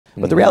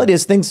But the reality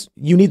is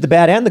you need the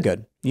bad and the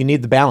good. You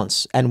need the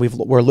balance, and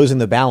we're losing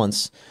the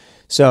balance.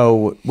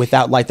 So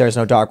without light, there is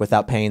no dark.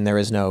 Without pain, there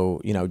is no,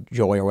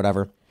 joy or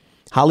whatever.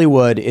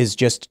 Hollywood is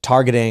just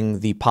targeting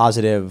the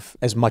positive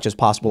as much as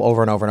possible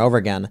over and over and over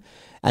again.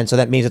 And so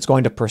that means it's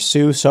going to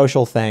pursue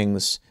social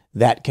things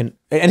that can,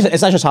 and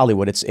it's not just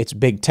Hollywood, it's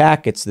big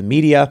tech, it's the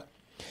media.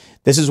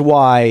 This is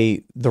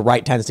why the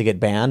right tends to get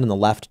banned and the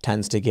left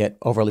tends to get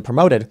overly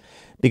promoted,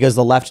 because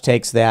the left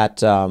takes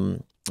that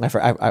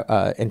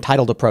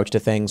entitled approach to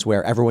things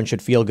where everyone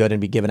should feel good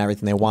and be given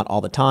everything they want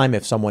all the time.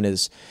 If someone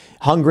is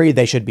hungry,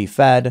 they should be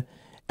fed.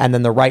 And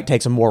then the right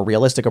takes a more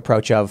realistic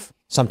approach of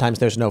sometimes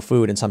there's no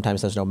food and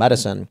sometimes there's no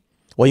medicine.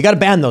 Well, you got to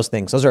ban those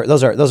things. Those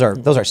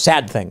are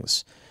sad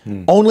things.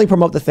 Only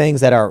promote the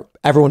things that are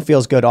everyone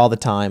feels good all the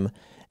time,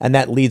 and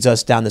that leads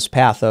us down this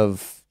path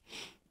of,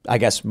 I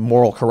guess,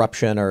 moral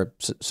corruption or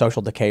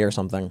social decay or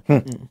something.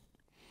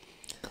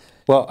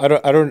 Well, I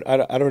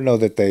don't know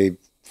that they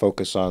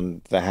focus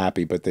on the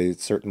happy, but they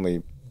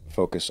certainly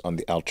focus on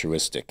the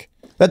altruistic.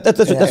 That's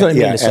what I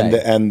mean to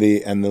say. And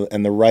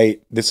the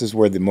right. This is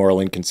where the moral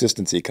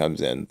inconsistency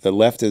comes in. The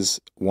left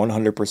is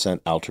 100%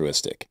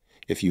 altruistic.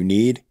 If you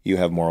need, you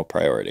have moral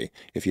priority.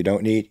 If you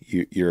don't need,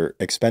 you're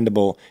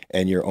expendable,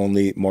 and you're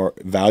only more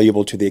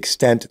valuable to the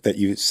extent that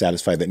you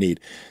satisfy that need.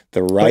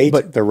 The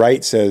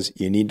right says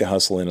you need to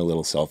hustle in a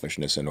little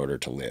selfishness in order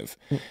to live.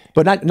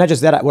 But not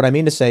just that. What I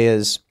mean to say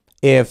is,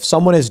 if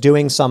someone is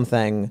doing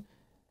something,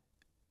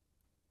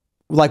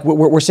 like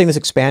we're seeing this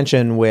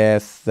expansion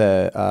with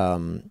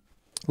the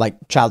like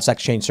child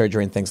sex change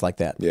surgery and things like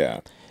that.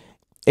 Yeah.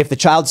 If the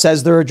child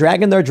says they're a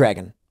dragon, they're a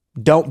dragon.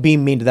 Don't be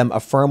mean to them.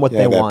 Affirm what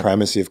they want.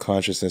 Primacy of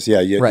consciousness.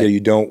 Yeah, you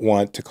don't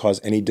want to cause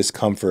any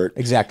discomfort.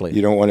 Exactly.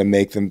 You don't want to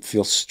make them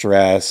feel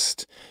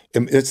stressed.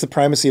 It's the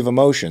primacy of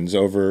emotions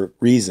over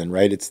reason,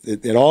 right?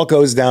 It all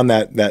goes down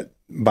that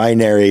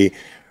binary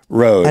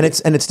road, and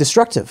it's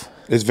destructive.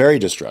 It's very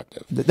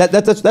destructive.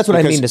 That's what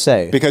I mean to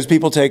say. Because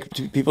people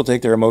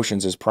take their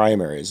emotions as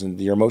primaries,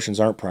 and your emotions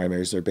aren't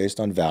primaries. They're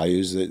based on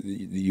values that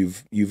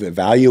you've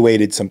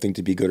evaluated something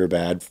to be good or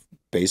bad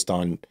based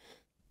on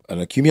an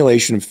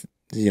accumulation of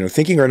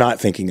thinking or not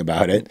thinking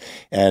about it,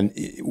 and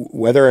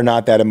whether or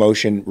not that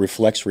emotion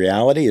reflects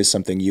reality is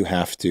something you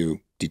have to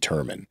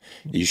determine.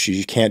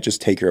 You can't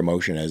just take your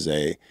emotion as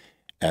a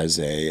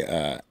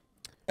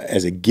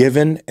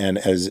given and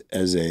as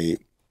a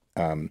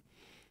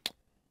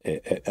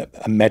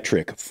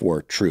metric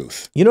for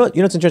truth. You know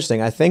what's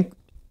interesting? I think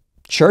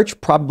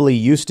church probably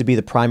used to be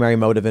the primary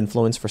mode of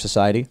influence for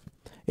society.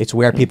 It's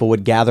where people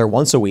would gather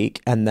once a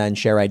week and then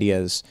share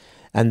ideas.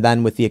 And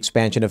then with the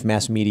expansion of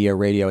mass media,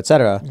 radio, et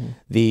cetera,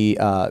 the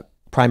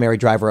primary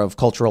driver of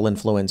cultural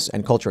influence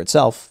and culture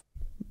itself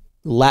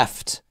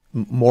left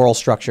moral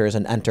structures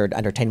and entered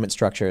entertainment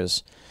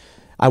structures.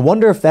 I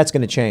wonder if that's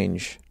going to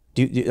change.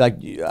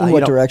 In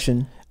what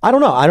direction? I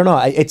don't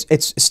know.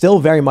 It's still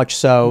very much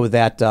so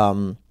that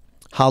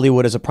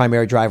Hollywood is a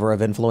primary driver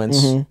of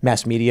influence.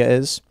 Mass media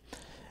is.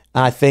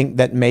 I think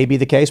that may be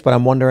the case, but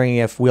I'm wondering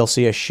if we'll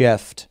see a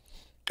shift.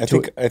 I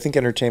think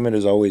entertainment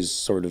has always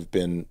sort of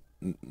been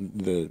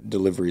the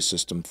delivery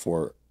system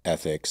for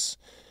ethics.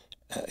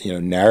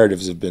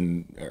 Narratives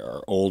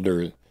are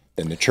older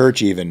than the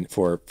church, even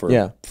for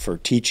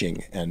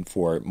teaching and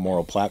for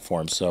moral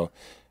platforms. So,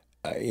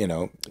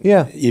 even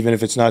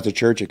if it's not the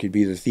church, it could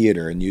be the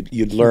theater, and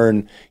you'd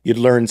learn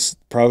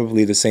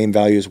probably the same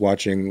values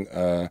watching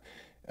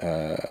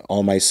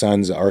All My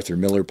Sons, Arthur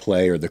Miller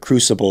play, or The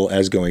Crucible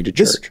as going to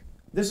church.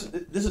 This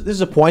is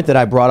a point that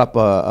I brought up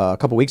a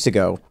couple weeks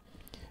ago.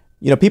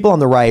 People on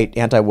the right,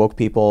 anti-woke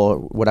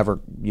people, whatever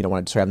you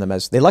want to describe them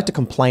as, they like to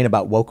complain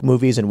about woke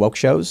movies and woke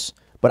shows,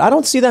 but I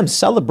don't see them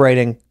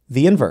celebrating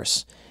the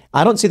inverse.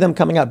 I don't see them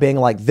coming out being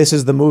like, this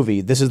is the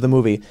movie, this is the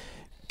movie.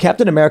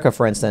 Captain America,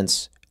 for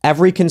instance,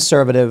 every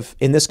conservative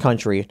in this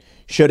country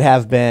should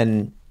have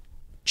been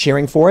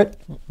cheering for it,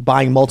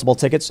 buying multiple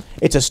tickets.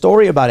 It's a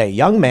story about a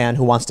young man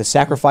who wants to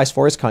sacrifice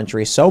for his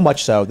country, so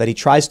much so that he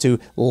tries to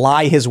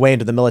lie his way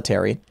into the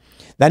military,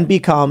 then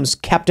becomes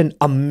Captain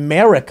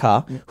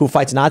America who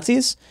fights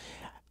Nazis.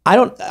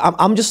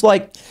 I'm just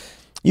like,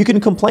 you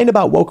can complain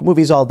about woke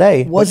movies all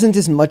day. Wasn't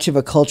as much of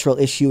a cultural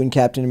issue when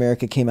Captain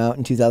America came out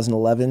in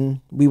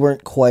 2011. We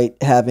weren't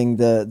quite having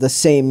the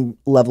same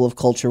level of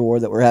culture war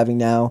that we're having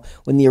now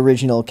when the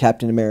original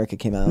Captain America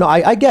came out. No,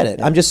 I get it.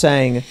 Yeah. I'm just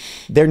saying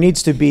there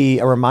needs to be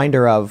a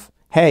reminder of,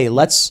 hey,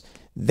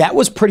 that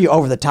was pretty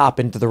over the top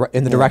in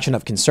the direction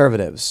of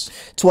conservatives.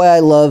 That's why I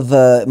love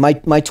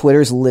my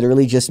Twitter is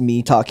literally just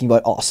me talking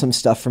about awesome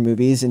stuff from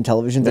movies and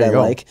television that I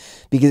like,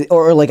 because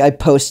or like I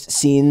post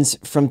scenes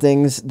from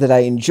things that I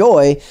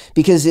enjoy,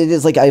 because it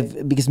is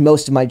because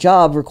most of my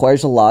job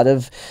requires a lot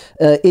of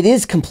it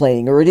is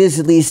complaining, or it is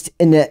at least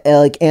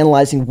like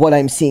analyzing what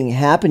I'm seeing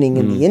happening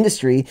in the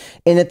industry,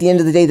 and at the end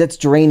of the day that's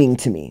draining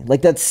to me.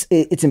 Like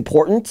it's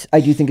important.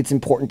 I do think it's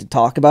important to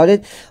talk about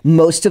it.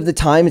 Most of the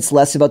time it's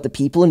less about the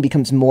people and becomes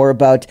becomes more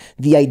about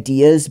the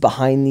ideas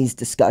behind these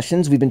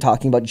discussions. We've been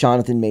talking about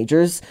Jonathan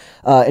Majors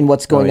and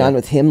what's going on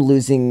with him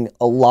losing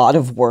a lot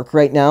of work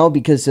right now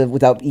because of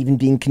without even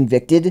being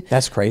convicted.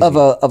 That's crazy. Of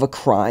a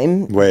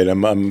crime. Wait,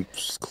 I'm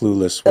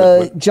clueless.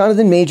 What?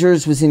 Jonathan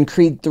Majors was in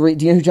Creed 3.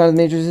 Do you know who Jonathan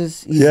Majors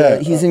is?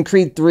 He's in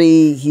Creed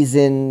 3. He's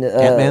in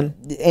Ant-Man.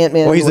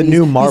 Well, he's a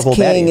new Marvel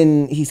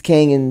baddie. He's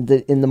Kang in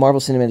the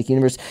Marvel Cinematic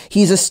Universe.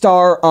 He's a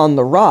star on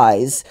the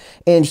rise,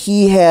 and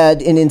he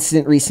had an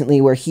incident recently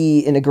where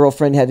he and a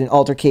girlfriend had an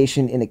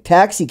altercation in a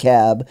taxi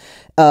cab,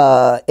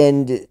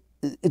 and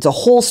it's a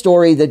whole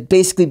story that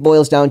basically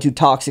boils down to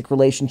toxic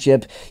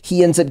relationship.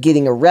 He ends up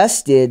getting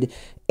arrested,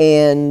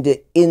 and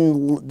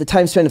in the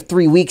time span of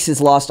 3 weeks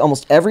has lost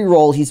almost every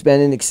role he's been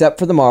in except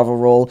for the Marvel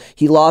role.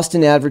 He lost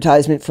an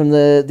advertisement from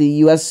the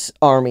U.S.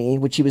 Army,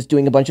 which he was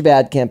doing a bunch of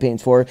ad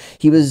campaigns for.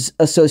 He was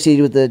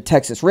associated with the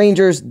Texas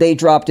Rangers. They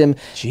dropped him.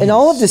 Jeez. And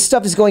all of this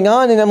stuff is going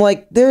on, and I'm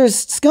like,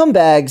 there's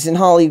scumbags in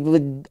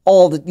Hollywood.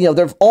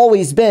 There have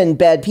always been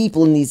bad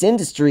people in these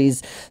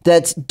industries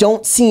that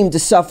don't seem to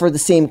suffer the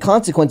same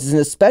consequences, and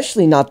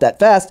especially not that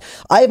fast.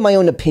 I have my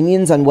own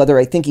opinions on whether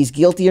I think he's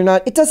guilty or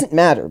not. It doesn't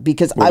matter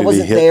because I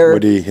wasn't there.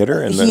 Would he hit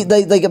her?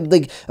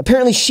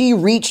 Apparently she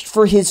reached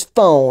for his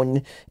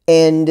phone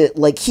and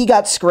like he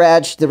got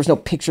scratched. There was no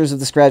pictures of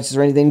the scratches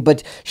or anything,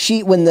 but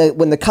when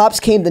the cops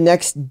came the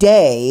next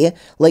day,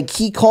 like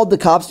he called the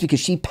cops because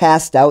she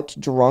passed out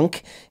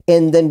drunk.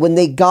 And then when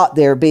they got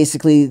there,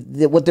 basically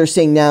what they're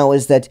saying now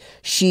is that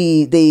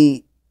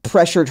they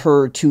pressured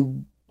her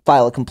to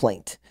file a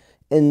complaint.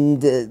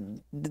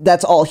 And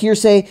that's all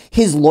hearsay.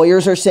 His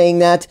lawyers are saying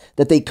that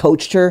they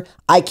coached her.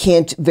 I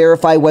can't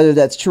verify whether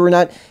that's true or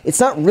not. It's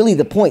not really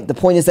the point. The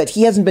point is that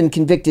he hasn't been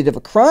convicted of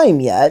a crime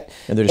yet.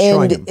 And they're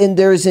destroying him. And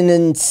there's an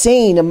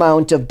insane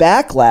amount of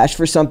backlash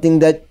for something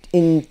that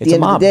in the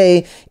end of the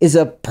day is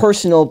a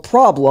personal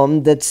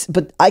problem.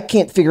 But I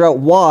can't figure out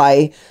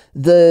why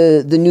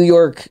the New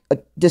York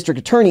district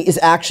attorney is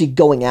actually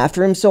going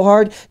after him so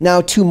hard.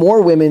 Now, 2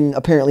 more women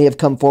apparently have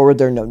come forward.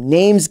 There are no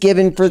names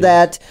given for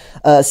that,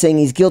 saying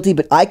he's guilty.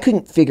 But I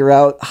couldn't figure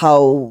out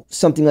how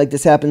something like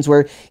this happens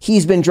where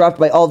he's been dropped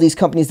by all these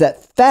companies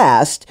that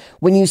fast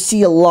when you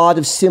see a lot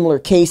of similar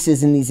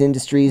cases in these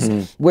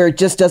industries where it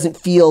just doesn't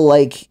feel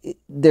like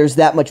there's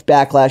that much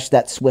backlash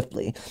that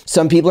swiftly.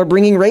 Some people are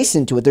bringing race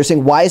into it. They're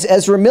saying, why is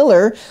Ezra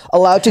Miller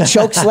allowed to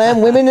choke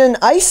slam women in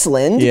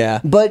Iceland?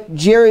 But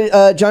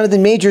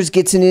Jonathan Majors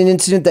gets in an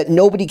incident that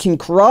nobody can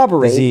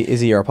corroborate.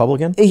 Is he a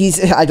Republican?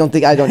 I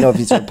don't know if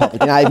he's a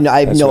Republican. I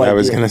have no idea. I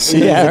was going to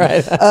say. Yeah,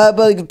 right.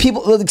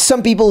 But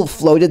some people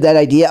floated that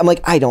idea. I'm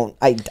like, I don't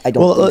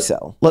think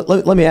so.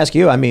 Let me ask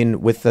you. I mean,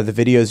 with the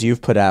videos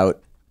you've put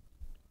out,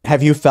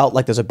 have you felt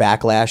like there's a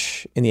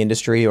backlash in the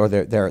industry, or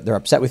they're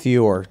upset with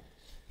you, or?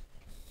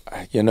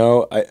 I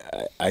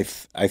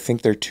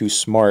think they're too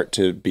smart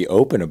to be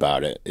open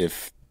about it.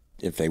 If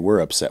they were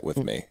upset with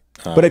me,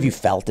 but have you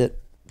felt it?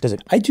 Does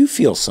it? I do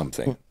feel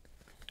something.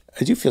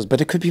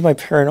 But it could be my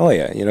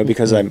paranoia,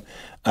 because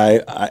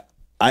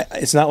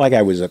it's not like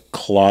I was a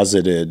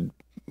closeted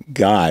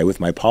guy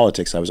with my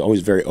politics. I was always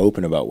very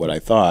open about what I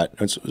thought.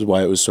 That's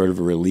why it was sort of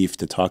a relief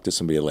to talk to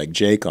somebody like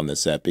Jake on the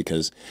set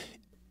because,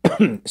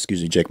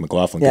 excuse me, Jake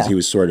McLaughlin, because he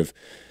was sort of,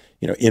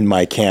 in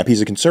my camp.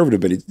 He's a conservative,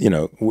 but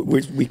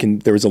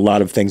there was a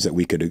lot of things that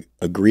we could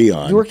agree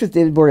on. You worked with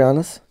David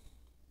Boreanaz?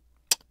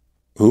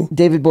 Who?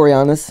 David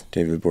Boreanaz.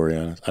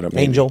 I don't know.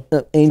 Angel.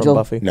 Angel. From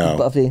Buffy. No.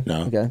 Buffy.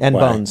 No. Okay. And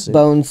Why? Bones.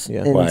 Bones.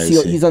 Yeah. And Why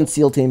he's on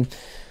SEAL Team.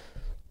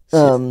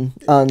 I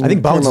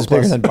think Bones is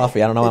bigger than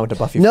Buffy. I don't know. I went to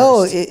Buffy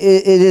first.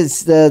 It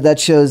is. That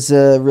show's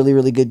really,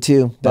 really good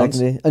too.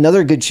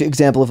 Another good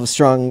example of a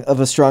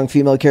strong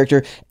female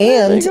character,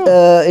 and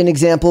an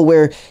example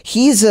where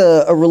he's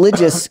a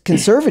religious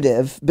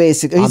conservative.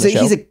 Basically,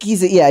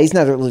 he's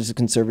not a religious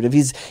conservative.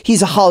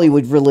 He's a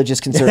Hollywood religious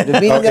conservative.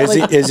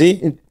 Is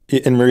he?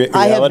 In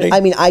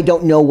reality? I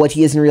don't know what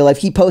he is in real life.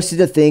 He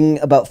posted a thing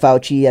about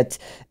Fauci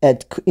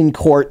in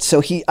court,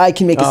 so I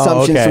can make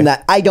assumptions from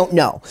that. I don't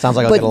know. Sounds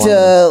like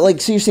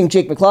so you're saying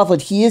Jake McLaughlin,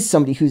 he is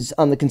somebody who's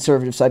on the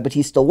conservative side, but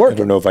he's still working. I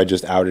don't know if I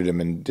just outed him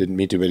and didn't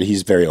mean to, but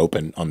he's very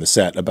open on the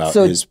set about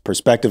his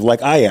perspective,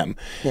 like I am.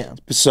 Yeah.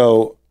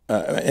 So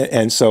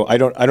so I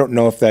don't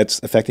know if that's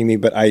affecting me,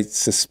 but I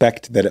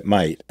suspect that it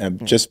might,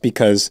 just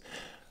because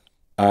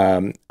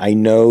I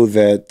know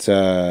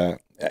that.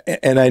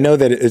 And I know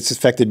that it's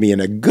affected me in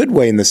a good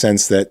way in the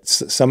sense that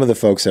some of the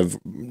folks have,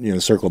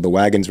 circled the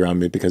wagons around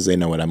me because they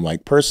know what I'm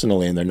like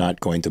personally, and they're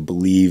not going to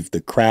believe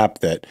the crap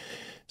that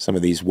some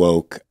of these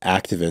woke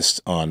activists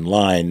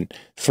online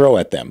throw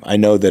at them. I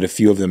know that a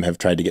few of them have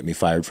tried to get me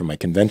fired from my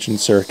convention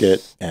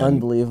circuit.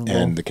 Unbelievable.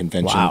 And the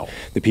convention,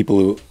 the people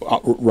who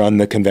run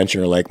the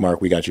convention are like, Mark,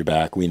 we got your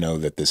back. We know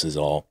that this is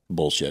all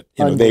bullshit.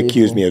 They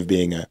accuse me of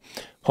being a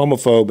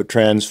homophobe, a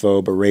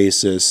transphobe, a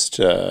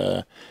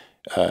racist,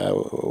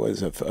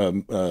 was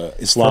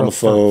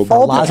Islamophobe.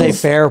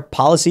 Laissez-faire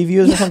policy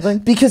views or something?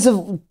 Because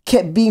of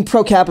being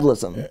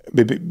pro-capitalism.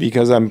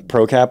 Because I'm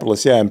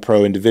pro-capitalist, yeah, I'm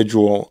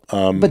pro-individual.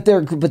 But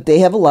they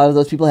have a lot of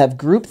those people have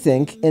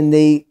groupthink, and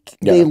they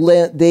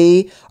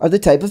are the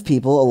type of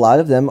people. A lot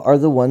of them are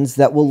the ones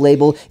that will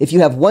label. If you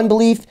have one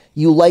belief,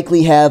 you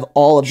likely have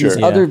all of these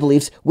other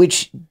beliefs,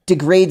 which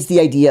degrades the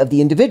idea of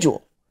the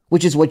individual,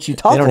 which is what you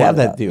talk about. They don't have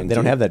that view. They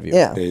don't have that view.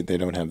 Yeah, they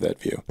don't have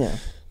that view. Yeah.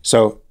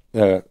 So.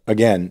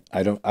 Again,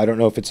 I don't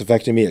know if it's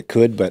affecting me. It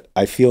could, but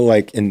I feel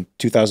like in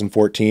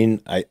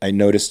 2014, I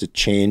noticed a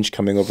change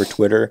coming over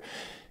Twitter,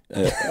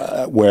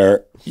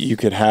 where you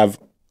could have,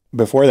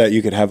 before that,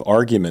 you could have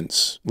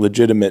arguments,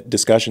 legitimate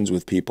discussions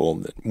with people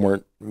that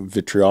weren't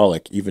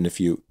vitriolic, even if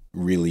you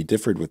really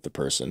differed with the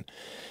person.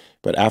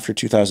 But after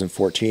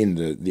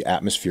 2014, the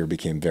atmosphere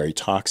became very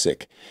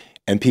toxic.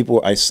 And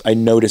people, I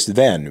noticed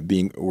then,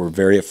 were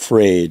very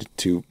afraid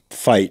to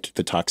fight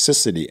the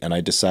toxicity. And I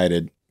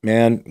decided,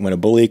 man, when a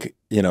bully,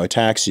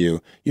 attacks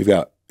you, you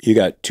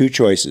got two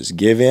choices: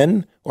 give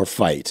in or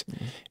fight.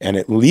 Mm-hmm. And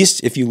at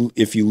least if you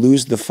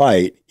lose the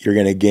fight, you're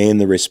going to gain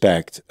the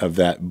respect of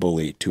that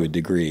bully to a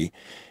degree.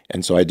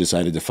 And so I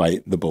decided to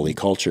fight the bully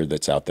culture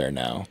that's out there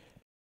now.